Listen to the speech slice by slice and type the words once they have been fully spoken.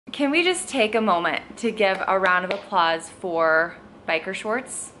Can we just take a moment to give a round of applause for biker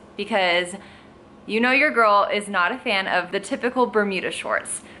shorts? Because you know your girl is not a fan of the typical Bermuda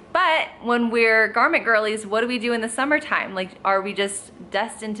shorts. But when we're garment girlies, what do we do in the summertime? Like, are we just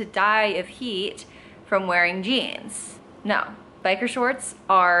destined to die of heat from wearing jeans? No. Biker shorts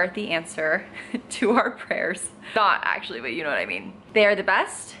are the answer to our prayers. Not actually, but you know what I mean. They are the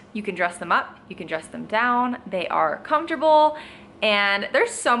best. You can dress them up, you can dress them down. They are comfortable, and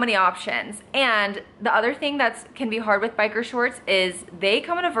there's so many options. And the other thing that can be hard with biker shorts is they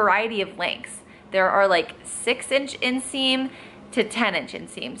come in a variety of lengths. There are like 6-inch inseam to 10-inch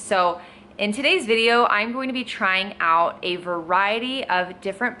inseam. So in today's video, I'm going to be trying out a variety of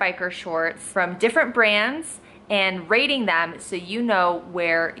different biker shorts from different brands and rating them so you know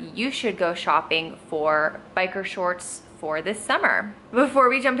where you should go shopping for biker shorts for this summer. Before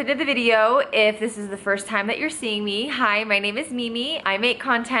we jump into the video, if this is the first time that you're seeing me, hi, my name is Mimi. I make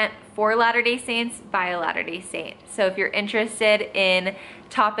content for Latter-day Saints by a Latter-day Saint. So if you're interested in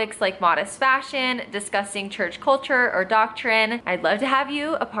topics like modest fashion, discussing church culture or doctrine, I'd love to have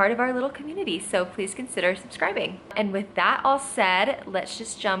you a part of our little community, so please consider subscribing. And with that all said, let's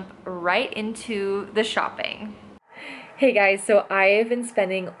just jump right into the shopping. Hey guys, so I've been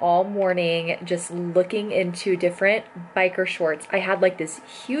spending all morning just looking into different biker shorts. I had like this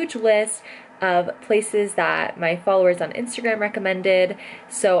huge list of places that my followers on Instagram recommended.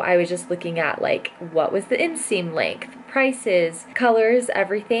 So I was just looking at like what was the inseam length, prices, colors,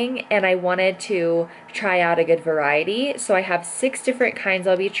 everything, and I wanted to try out a good variety. So I have 6 different kinds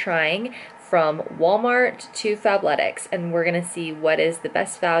I'll be trying from Walmart to Fabletics, and we're gonna see what is the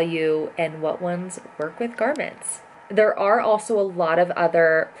best value and what ones work with garments. There are also a lot of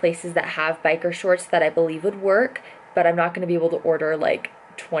other places that have biker shorts that I believe would work, but I'm not gonna be able to order like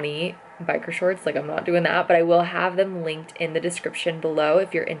 20 biker shorts, like I'm not doing that, but I will have them linked in the description below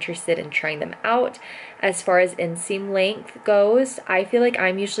if you're interested in trying them out. As far as inseam length goes, I feel like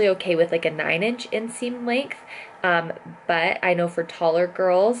I'm usually okay with like a 9-inch inseam length, but I know for taller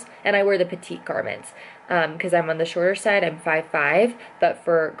girls, and I wear the petite garments, because I'm on the shorter side, I'm 5'5", but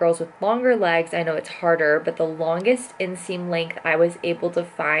for girls with longer legs, I know it's harder, but the longest inseam length I was able to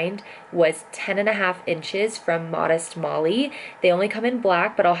find was 10.5 inches from Modest Molly. They only come in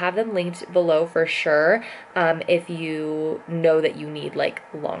black, but I'll have them linked below for sure, if you know that you need like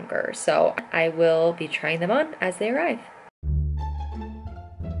longer. So I will be trying them on as they arrive.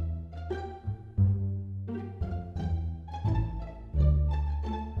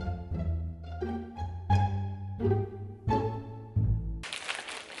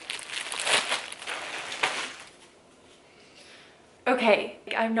 Okay,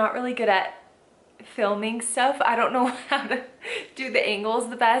 I'm not really good at filming stuff. I don't know how to do the angles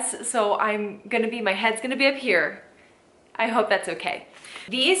the best, so my head's gonna be up here. I hope that's okay.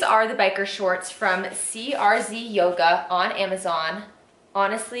 These are the biker shorts from CRZ Yoga on Amazon.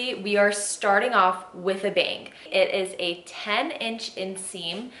 Honestly, we are starting off with a bang. It is a 10-inch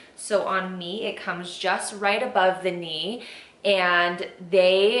inseam, so on me it comes just right above the knee, and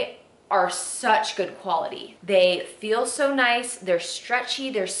they are such good quality. They feel so nice, they're stretchy,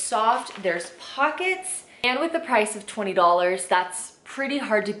 they're soft, there's pockets, and with the price of $20, that's pretty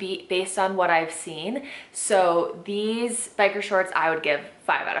hard to beat based on what I've seen. So these biker shorts I would give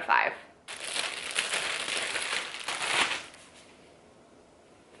 5 out of 5.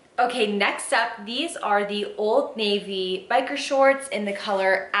 Okay, next up, these are the Old Navy biker shorts in the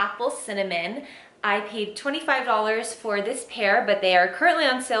color Apple Cinnamon. I paid $25 for this pair, but they are currently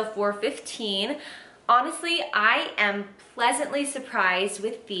on sale for $15. Honestly, I am pleasantly surprised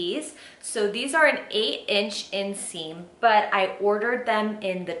with these. So these are an 8-inch inseam, but I ordered them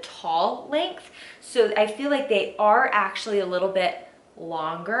in the tall length. So I feel like they are actually a little bit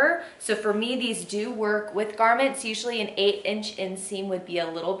longer. So for me, these do work with garments. Usually an 8-inch inseam would be a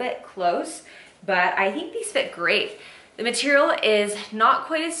little bit close, but I think these fit great. The material is not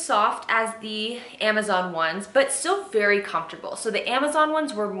quite as soft as the Amazon ones, but still very comfortable. So the Amazon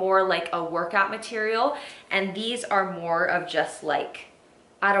ones were more like a workout material, and these are more of just like,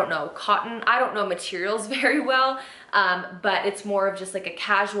 I don't know, cotton. I don't know materials very well, but it's more of just like a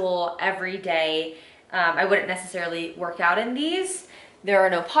casual, everyday. I wouldn't necessarily work out in these. There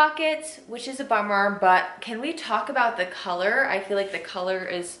are no pockets, which is a bummer, but can we talk about the color? I feel like the color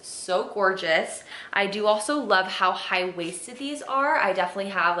is so gorgeous. I do also love how high-waisted these are. I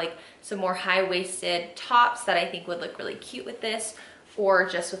definitely have like some more high-waisted tops that I think would look really cute with this, or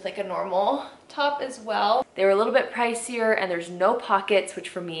just with like a normal top as well. They were a little bit pricier, and there's no pockets, which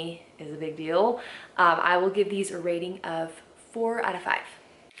for me is a big deal. I will give these a rating of 4 out of 5.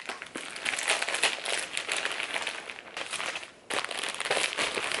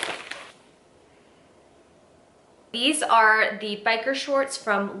 These are the biker shorts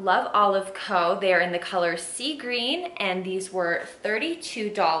from Love Olive Co. They are in the color sea green, and these were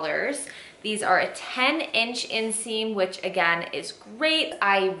 $32. These are a 10-inch inseam, which again is great.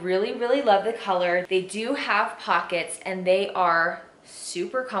 I really, really love the color. They do have pockets and they are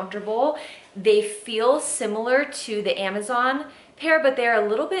super comfortable. They feel similar to the Amazon pair, but they're a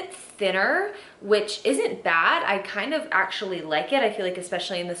little bit thinner, which isn't bad. I kind of actually like it. I feel like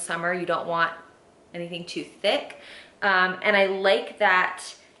especially in the summer, you don't want anything too thick. And I like that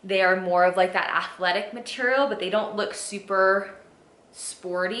they are more of like that athletic material, but they don't look super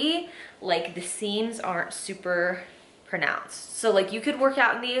sporty. Like the seams aren't super pronounced. So like you could work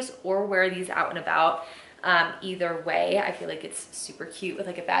out in these or wear these out and about. Either way, I feel like it's super cute with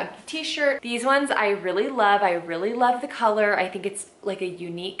like a baggy t-shirt. These ones I really love. I really love the color. I think it's like a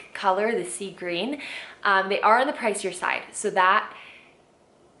unique color, the sea green. They are on the pricier side, so that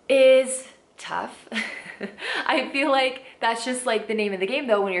is tough. I feel like that's just like the name of the game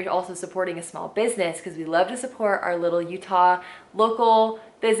though when you're also supporting a small business, because we love to support our little Utah local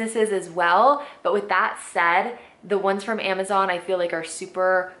businesses as well. But with that said, the ones from Amazon I feel like are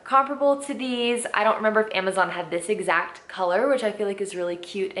super comparable to these. I don't remember if Amazon had this exact color, which I feel like is really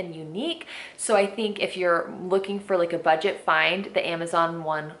cute and unique. So I think if you're looking for like a budget find, the Amazon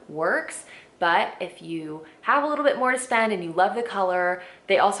one works. But if you have a little bit more to spend and you love the color,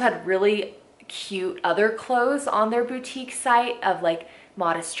 they also had really cute other clothes on their boutique site of like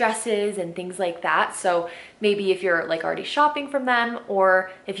modest dresses and things like that. So maybe if you're like already shopping from them,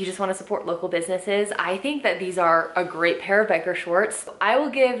 or if you just want to support local businesses, I think that these are a great pair of biker shorts. I will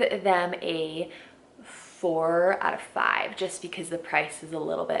give them a 4 out of 5 just because the price is a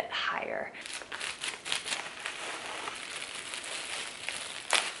little bit higher.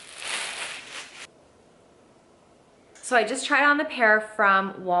 So I just tried on the pair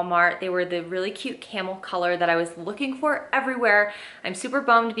from Walmart. They were the really cute camel color that I was looking for everywhere. I'm super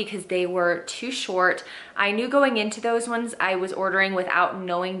bummed because they were too short. I knew going into those ones I was ordering without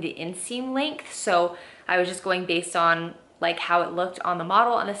knowing the inseam length, so I was just going based on like how it looked on the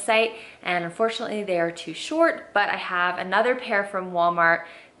model on the site, and unfortunately they are too short. But I have another pair from Walmart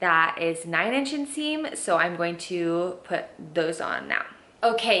that is 9-inch inseam, so I'm going to put those on now.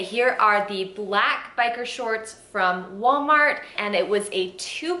 Okay, here are the black biker shorts from Walmart, and it was a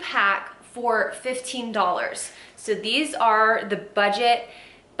 2-pack for $15. So these are the budget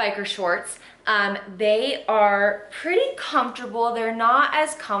biker shorts. They are pretty comfortable. They're not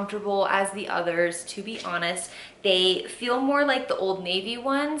as comfortable as the others, to be honest. They feel more like the Old Navy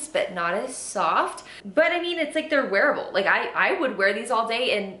ones, but not as soft. But I mean, it's like they're wearable. Like I would wear these all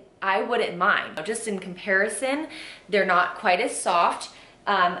day and I wouldn't mind. Just in comparison, they're not quite as soft.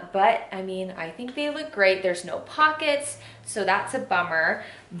 But I mean, I think they look great. There's no pockets, so that's a bummer.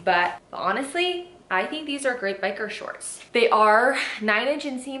 But honestly, I think these are great biker shorts. They are 9-inch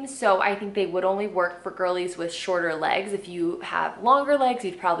inseams, so I think they would only work for girlies with shorter legs. If you have longer legs,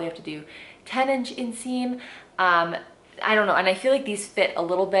 you'd probably have to do 10-inch inseam. I don't know, and I feel like these fit a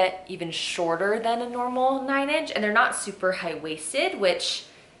little bit even shorter than a normal 9-inch, and they're not super high-waisted, which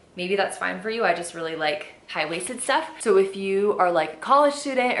maybe that's fine for you. I just really like high-waisted stuff. So if you are like a college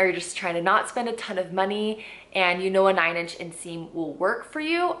student or you're just trying to not spend a ton of money and you know a 9-inch inseam will work for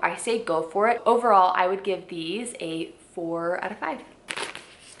you, I say go for it. Overall, I would give these a 4 out of 5.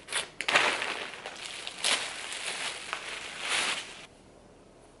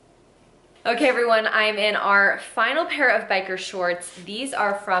 Okay everyone, I'm in our final pair of biker shorts. These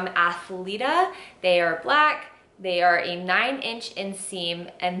are from Athleta. They are black. They are a 9-inch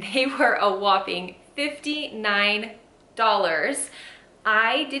inseam, and they were a whopping $59.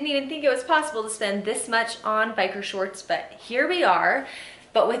 I didn't even think it was possible to spend this much on biker shorts, but here we are.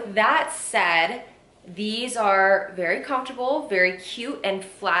 But with that said, these are very comfortable, very cute and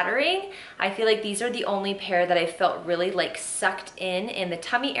flattering. I feel like these are the only pair that I felt really like sucked in the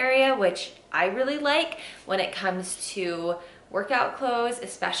tummy area, which I really like when it comes to workout clothes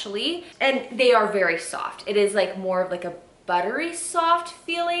especially. And they are very soft. It is like more of like a buttery soft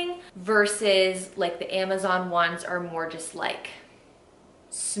feeling versus like the Amazon ones are more just like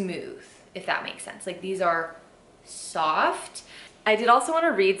smooth, if that makes sense. Like these are soft. I did also want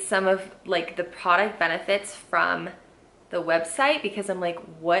to read some of like the product benefits from the website because I'm like,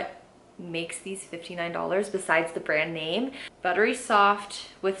 what makes these $59 besides the brand name? Buttery soft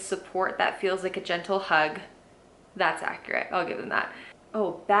with support that feels like a gentle hug. That's accurate, I'll give them that.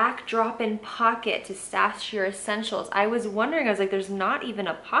 Oh, back drop-in pocket to stash your essentials. I was wondering, I was like, there's not even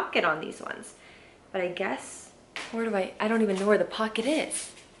a pocket on these ones. But I guess, I don't even know where the pocket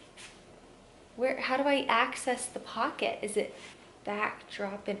is. How do I access the pocket? Is it back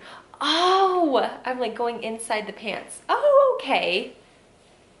dropping. Oh, I'm like going inside the pants. Oh, okay.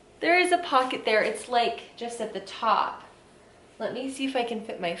 There is a pocket there. It's like just at the top. Let me see if I can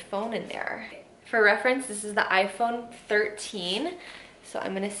fit my phone in there. For reference, this is the iPhone 13. So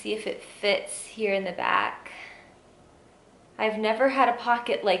I'm gonna see if it fits here in the back. I've never had a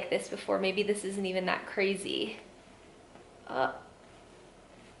pocket like this before. Maybe this isn't even that crazy.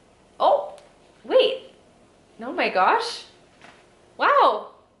 Oh, wait. Oh my gosh.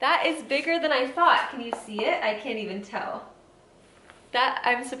 Wow, that is bigger than I thought. Can you see it? I can't even tell.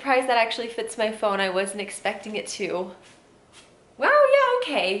 I'm surprised that actually fits my phone. I wasn't expecting it to. Wow, yeah,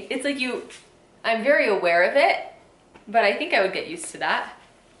 okay. It's like I'm very aware of it, but I think I would get used to that.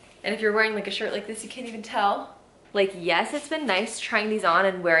 And if you're wearing like a shirt like this, you can't even tell. Like, yes, it's been nice trying these on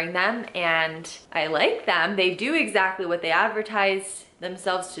and wearing them, and I like them. They do exactly what they advertise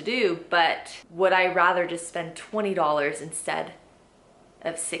themselves to do, but would I rather just spend $20 instead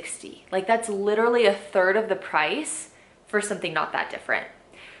of $60? Like, that's literally a third of the price for something not that different.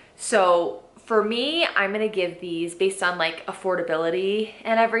 So for me, I'm gonna give these, based on like affordability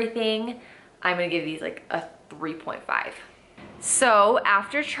and everything, I'm gonna give these like a 3.5. So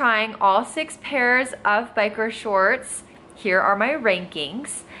after trying all 6 pairs of biker shorts, here are my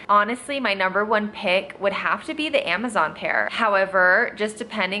rankings. Honestly, my #1 pick would have to be the Amazon pair. However, just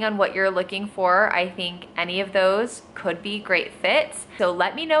depending on what you're looking for, I think any of those could be great fits. So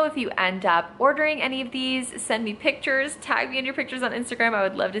let me know if you end up ordering any of these. Send me pictures, tag me in your pictures on Instagram. I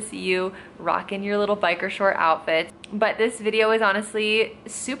would love to see you rocking your little biker short outfits. But this video is honestly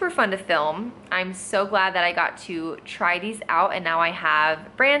super fun to film. I'm so glad that I got to try these out, and now I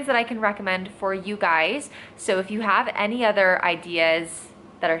have brands that I can recommend for you guys. So if you have any other ideas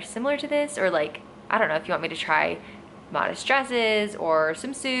that are similar to this, or like, I don't know, if you want me to try modest dresses or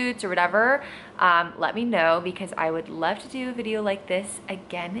swimsuits or whatever, let me know, because I would love to do a video like this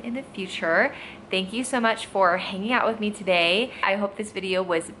again in the future. Thank you so much for hanging out with me today. I hope this video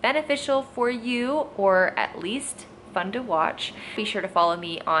was beneficial for you, or at least fun to watch. Be sure to follow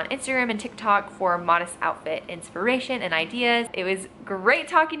me on Instagram and TikTok for modest outfit inspiration and ideas. It was great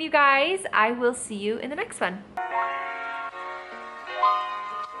talking to you guys. I will see you in the next one.